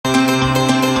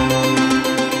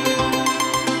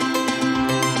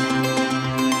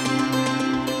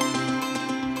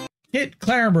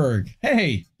Klarenberg.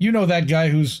 Hey, you know that guy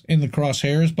who's in the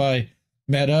crosshairs by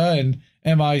Meta and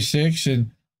MI6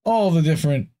 and all the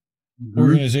different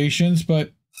organizations,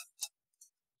 but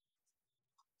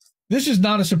this is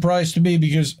not a surprise to me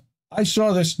because I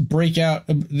saw this break out,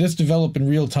 this develop in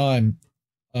real time.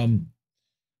 I'm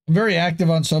very active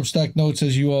on Substack notes,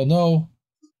 as you all know,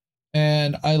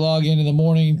 and I log in the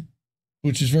morning,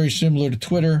 which is very similar to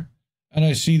Twitter, and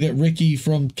I see that Ricky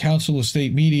from Council of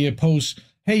State Media posts,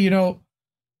 hey, you know,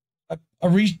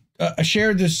 I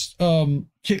shared this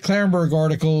Kit Klarenberg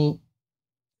article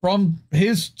from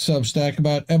his Substack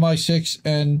about MI6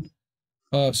 and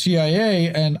CIA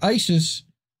and ISIS,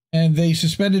 and they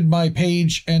suspended my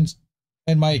page and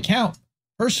my account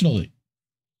personally.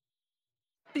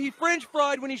 He French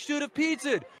fried when he should have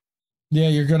pizzaed. Yeah,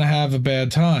 you're going to have a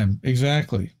bad time.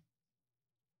 Exactly.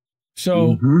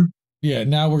 So, yeah,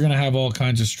 now we're going to have all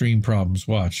kinds of stream problems.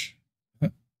 Watch.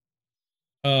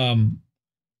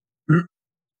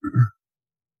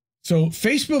 So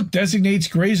Facebook designates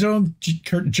gray zone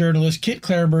journalist Kit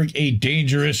Klarenberg a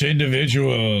dangerous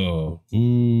individual.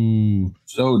 Ooh.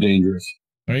 So dangerous.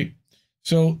 Right?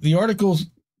 So the article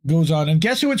goes on, and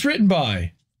guess who it's written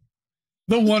by?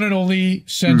 The one and only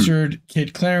censored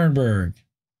Kit Klarenberg.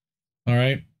 All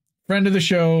right? Friend of the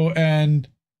show and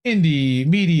Indie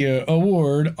Media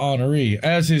Award honoree,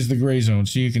 as is the gray zone,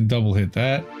 so you can double hit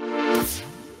that.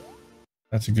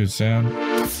 That's a good sound.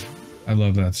 I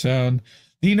love that sound.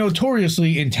 The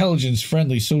notoriously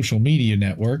intelligence-friendly social media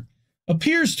network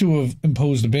appears to have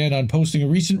imposed a ban on posting a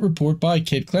recent report by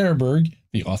Kit Klarenberg,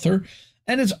 the author,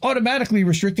 and is automatically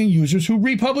restricting users who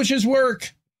republish his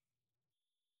work.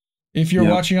 If you're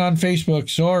watching on Facebook,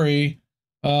 sorry.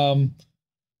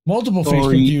 Multiple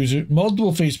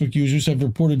Facebook users have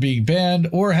reported being banned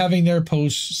or having their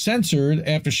posts censored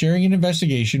after sharing an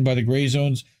investigation by the Gray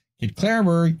Zone's Kit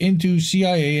Klarenberg into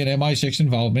CIA and MI6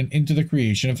 involvement into the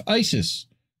creation of ISIS.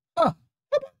 Huh.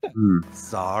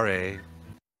 Sorry.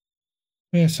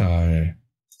 Yeah, sorry.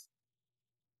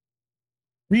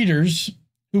 Readers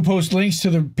who post links to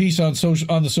the piece on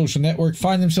the social network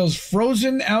find themselves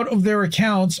frozen out of their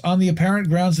accounts on the apparent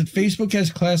grounds that Facebook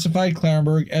has classified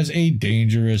Klarenberg as a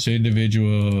dangerous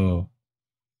individual.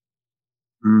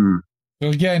 So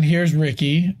again, here's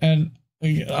Ricky, and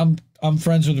I'm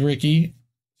friends with Ricky.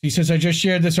 He says, I just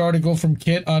shared this article from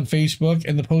Kit on Facebook,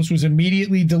 and the post was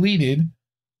immediately deleted.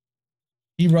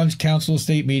 He runs Council of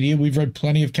State Media. We've read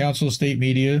plenty of Council of State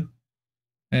Media,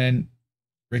 and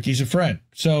Ricky's a friend.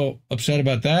 So upset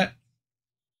about that.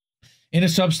 In a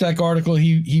Substack article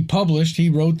he published, he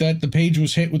wrote that the page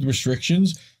was hit with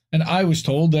restrictions, and I was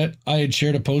told that I had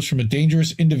shared a post from a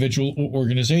dangerous individual or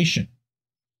organization.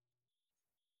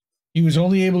 He was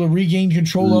only able to regain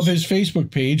control of his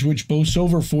Facebook page, which boasts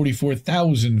over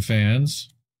 44,000 fans,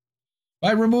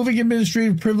 by removing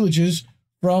administrative privileges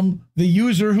from the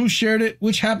user who shared it,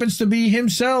 which happens to be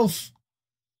himself.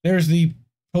 There's the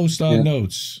post on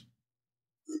notes,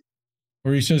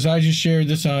 where he says, I just shared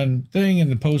this on thing,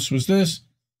 and the post was this.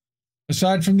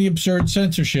 Aside from the absurd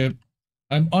censorship,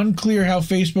 I'm unclear how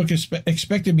Facebook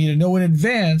expected me to know in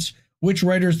advance which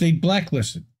writers they'd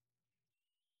blacklisted.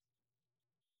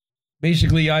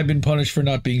 Basically, I've been punished for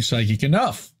not being psychic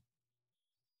enough.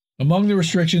 Among the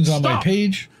restrictions on my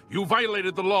page, you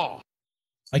violated the law.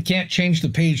 I can't change the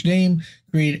page name,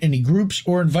 create any groups,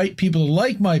 or invite people to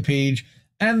like my page,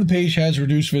 and the page has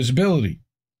reduced visibility.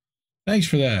 Thanks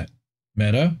for that,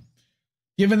 Meta.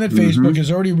 Given that Facebook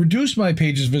has already reduced my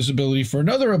page's visibility for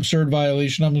another absurd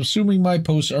violation, I'm assuming my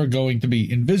posts are going to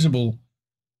be invisible.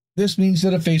 This means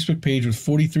that a Facebook page with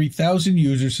 43,000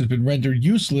 users has been rendered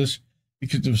useless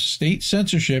because of state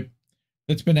censorship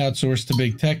that's been outsourced to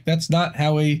big tech. That's not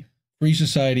how a free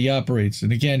society operates.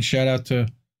 And again, shout out to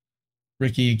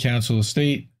Ricky and Council of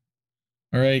State.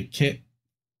 All right, Kit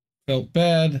felt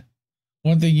bad.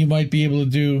 One thing you might be able to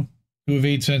do to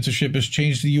evade censorship is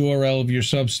change the URL of your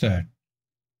Substack.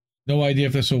 No idea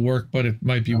if this will work, but it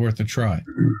might be worth a try.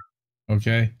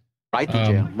 Okay? Right to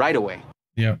jail, right away.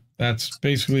 Yeah, that's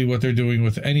basically what they're doing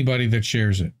with anybody that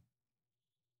shares it.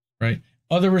 Right?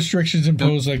 Other restrictions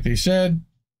imposed, like they said.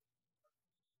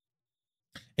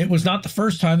 It was not the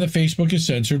first time that Facebook has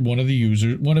censored one of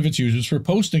its users for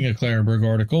posting a Klarenberg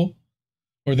article,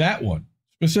 or that one.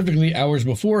 Specifically, hours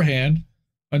beforehand,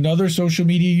 another social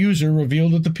media user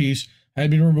revealed that the piece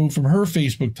had been removed from her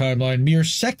Facebook timeline mere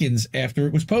seconds after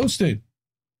it was posted.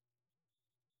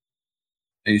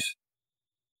 Peace.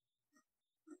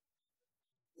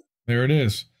 There it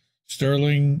is.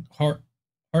 Sterling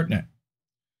Hartnett.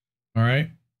 All right.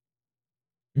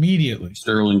 Immediately.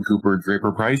 Sterling Cooper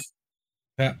Draper Price.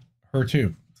 That, her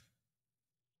too.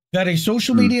 That a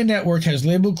social media network has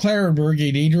labeled Klarenberg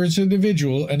a dangerous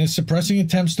individual and is suppressing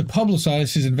attempts to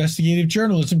publicize his investigative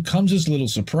journalism comes as little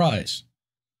surprise.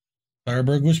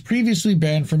 Klarenberg was previously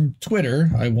banned from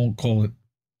Twitter, I won't call it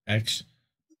X,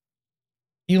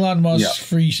 Elon Musk's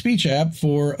free speech app,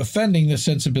 for offending the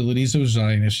sensibilities of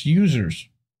Zionist users.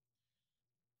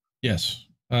 Yes,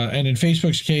 and in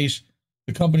Facebook's case,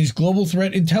 the company's Global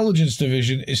Threat Intelligence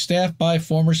Division is staffed by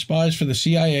former spies for the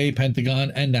CIA,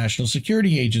 Pentagon, and National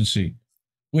Security Agency,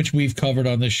 which we've covered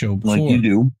on this show before. Like you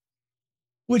do.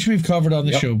 Which we've covered on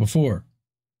the show before.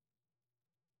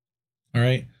 All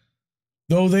right.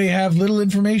 Though they have little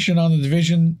information on the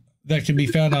division that can be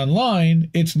found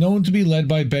online, it's known to be led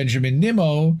by Benjamin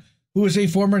Nimmo, who is a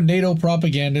former NATO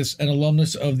propagandist and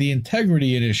alumnus of the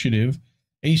Integrity Initiative,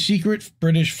 a secret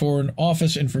British Foreign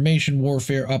Office information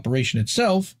warfare operation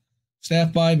itself,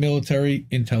 staffed by military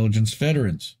intelligence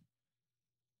veterans.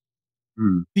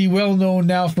 The well-known,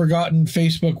 now forgotten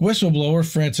Facebook whistleblower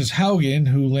Frances Haugen,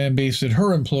 who lambasted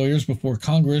her employers before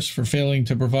Congress for failing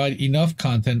to provide enough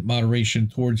content moderation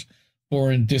towards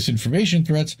foreign disinformation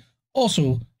threats,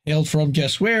 also hailed from,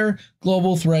 guess where?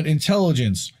 Global Threat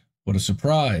Intelligence. What a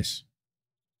surprise.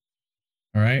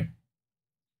 All right.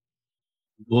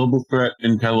 Global Threat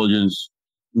Intelligence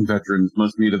veterans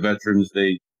must be the veterans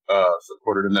they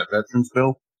supported in that veterans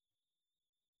bill.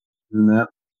 Isn't that?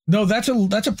 No, that's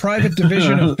a private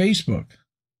division of Facebook.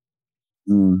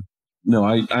 No,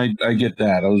 I get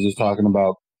that. I was just talking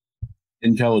about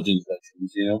intelligence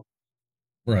veterans, you know?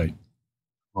 Right.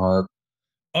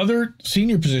 Other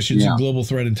senior positions in global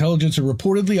threat intelligence are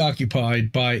reportedly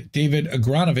occupied by David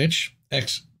Agranovich,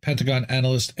 ex-Pentagon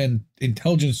analyst and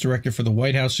intelligence director for the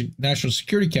White House National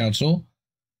Security Council,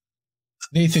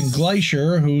 Nathan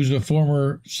Gleicher, who's a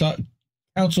former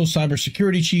Council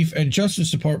Cybersecurity Chief and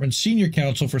Justice Department Senior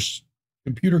Counsel for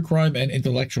Computer Crime and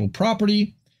Intellectual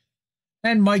Property,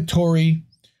 and Mike Torrey,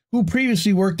 who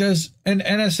previously worked as an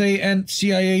NSA and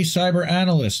CIA cyber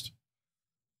analyst.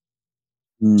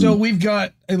 So we've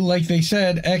got, like they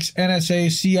said, ex-NSA,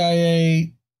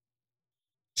 CIA,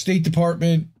 State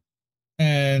Department,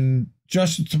 and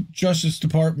Justice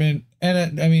Department,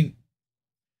 and I mean,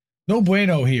 no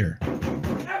bueno here.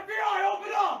 FBI,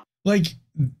 open up! Like,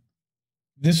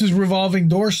 this is revolving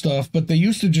door stuff, but they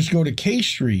used to just go to K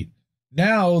Street.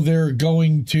 Now they're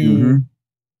going to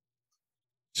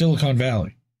Silicon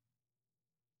Valley.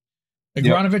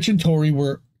 Agranovich and Torrey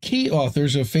were key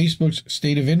authors of Facebook's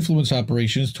State of Influence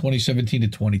Operations 2017 to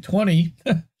 2020,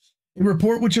 a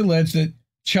report which alleged that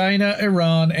China,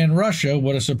 Iran, and Russia,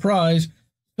 what a surprise,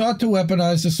 sought to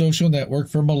weaponize the social network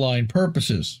for malign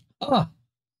purposes.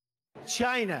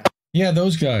 China. Yeah,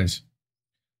 those guys.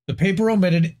 The paper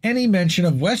omitted any mention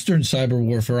of Western cyber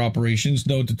warfare operations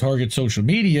known to target social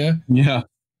media.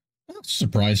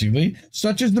 Surprisingly,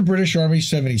 such as the British Army's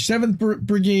 77th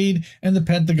Brigade and the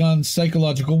Pentagon's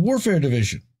Psychological Warfare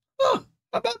Division. How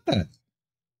about that?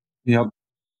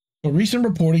 But recent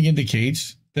reporting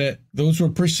indicates that those were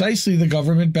precisely the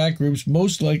government-backed groups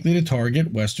most likely to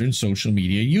target Western social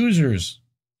media users.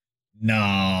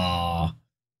 Nah.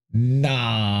 In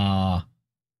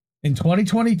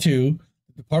 2022,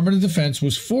 the Department of Defense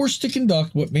was forced to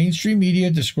conduct what mainstream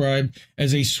media described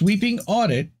as a sweeping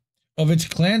audit of its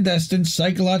clandestine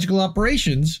psychological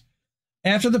operations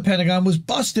after the Pentagon was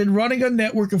busted running a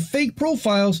network of fake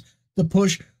profiles to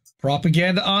push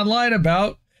propaganda online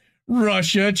about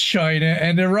Russia, China,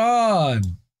 and Iran.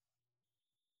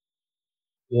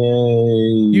 Yay.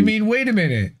 You mean, wait a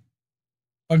minute.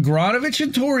 Agranovich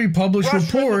and Torrey published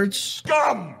reports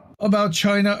about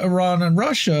China, Iran, and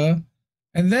Russia,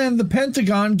 and then the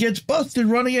Pentagon gets busted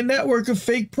running a network of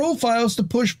fake profiles to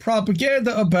push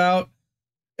propaganda about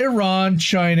Iran,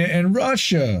 China, and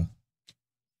Russia.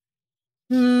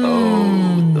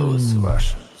 Oh, those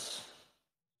Russians.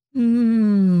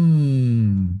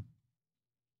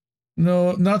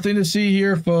 No, nothing to see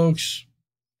here, folks.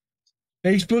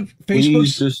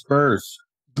 Facebook's disperse.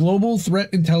 Global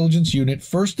Threat Intelligence Unit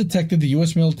first detected the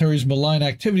U.S. military's malign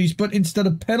activities, but instead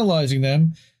of penalizing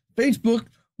them, Facebook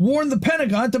warned the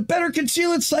Pentagon to better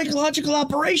conceal its psychological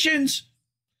operations,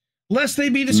 lest they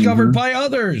be discovered by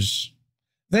others.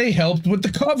 They helped with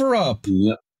the cover-up.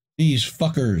 These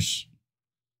fuckers.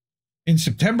 In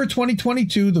September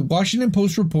 2022, the Washington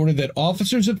Post reported that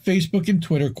officers at Facebook and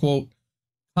Twitter, quote,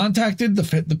 contacted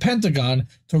the Pentagon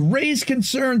to raise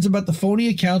concerns about the phony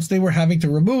accounts they were having to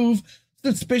remove,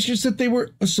 suspicious that they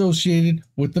were associated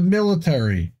with the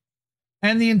military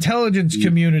and the intelligence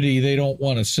community, they don't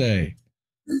want to say.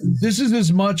 This is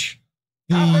as much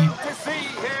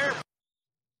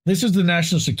this is the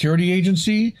National Security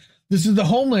Agency. This is the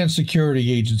Homeland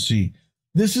Security Agency.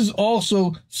 This is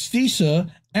also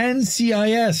CISA and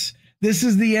CIS. This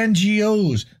is the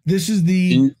NGOs. This is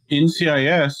the... In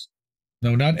CIS.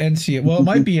 No, not NCIS. Well, it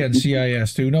might be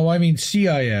NCIS too. No, I mean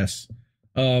CIS.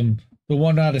 The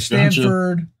one out of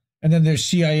Stanford. Gotcha. And then there's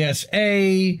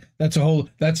CISA. That's a whole...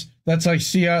 That's like that's like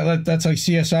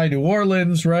CSI New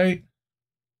Orleans, right?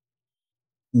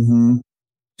 Mm-hmm.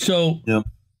 So... Yep.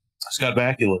 Scott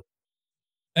Bakula.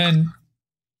 And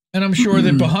I'm sure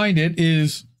that behind it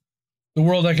is the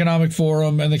World Economic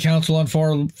Forum and the Council on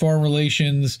Foreign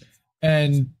Relations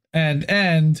and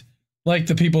like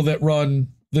the people that run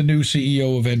the new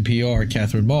CEO of NPR,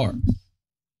 Catherine Marr.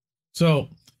 So,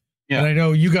 yeah. And I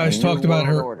know you guys talked about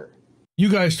her. Order. You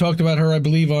guys talked about her, I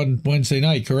believe, on Wednesday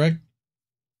night, correct?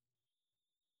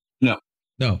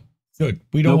 No. Good.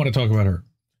 We don't want to talk about her.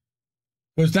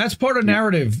 Because that's part of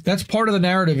narrative. That's part of the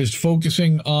narrative is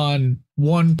focusing on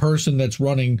one person that's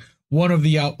running one of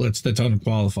the outlets that's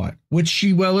unqualified, which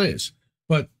she well is,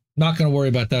 but not going to worry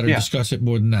about that or discuss it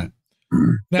more than that.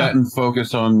 That and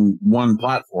focus on one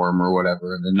platform or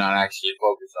whatever, and then not actually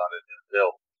focus on it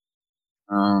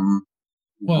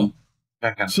until,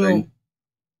 that kind of thing.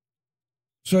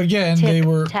 So again, they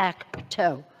were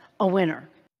tic-tac-toe, a winner.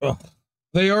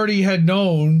 They already had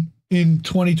known in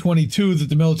 2022 that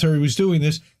the military was doing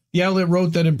this. The outlet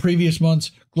wrote that in previous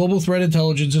months, Global Threat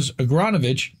Intelligence's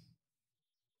Agranovich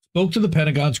spoke to the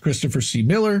Pentagon's Christopher C.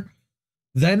 Miller,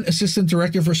 then Assistant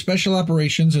Director for Special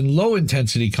Operations and Low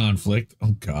Intensity Conflict,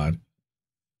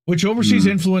 which oversees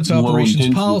influence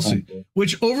operations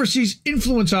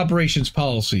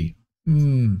policy.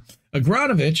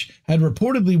 Agranovich had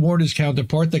reportedly warned his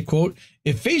counterpart that, quote,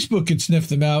 if Facebook could sniff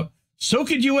them out, so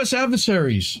could U.S.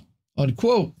 adversaries,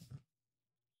 unquote.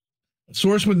 A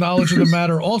source with knowledge of the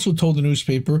matter also told the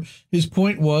newspaper his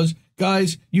point was,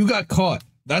 guys, you got caught.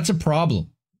 That's a problem.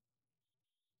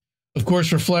 Of course,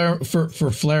 for Kit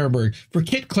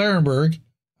Klarenberg,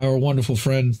 our wonderful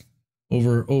friend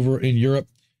over in Europe,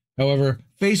 however,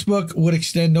 Facebook would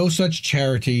extend no such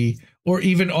charity or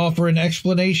even offer an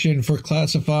explanation for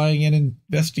classifying an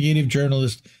investigative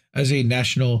journalist as a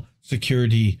national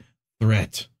security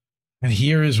threat. And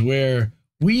here is where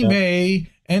we may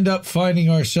end up finding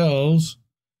ourselves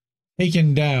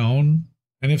taken down,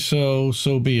 and if so,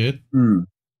 so be it.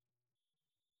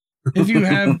 If you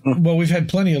have, well, we've had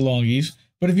plenty of longies,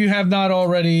 but if you have not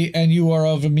already and you are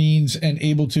of a means and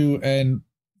able to and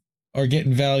are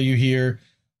getting value here,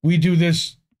 we do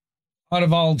this on a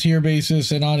volunteer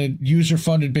basis and on a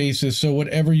user-funded basis, so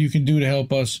whatever you can do to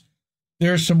help us,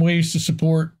 there are some ways to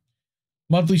support.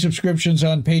 Monthly subscriptions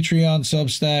on Patreon,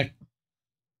 Substack,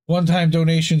 one-time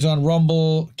donations on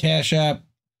Rumble, Cash App,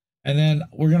 and then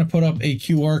we're going to put up a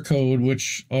QR code,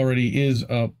 which already is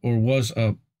up or was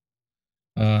up.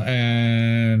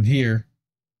 And here.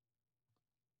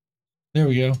 There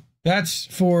we go. That's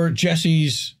for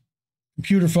Jesse's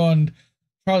computer fund.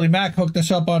 Charlie Mack hooked us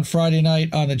up on Friday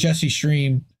night on the Jesse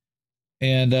stream.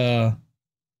 And we're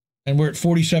at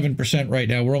 47% right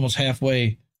now. We're almost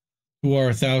halfway to our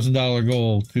 $1,000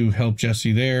 goal to help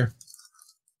Jesse there.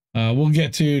 We'll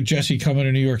get to Jesse coming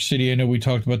to New York City. I know we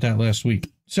talked about that last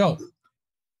week. So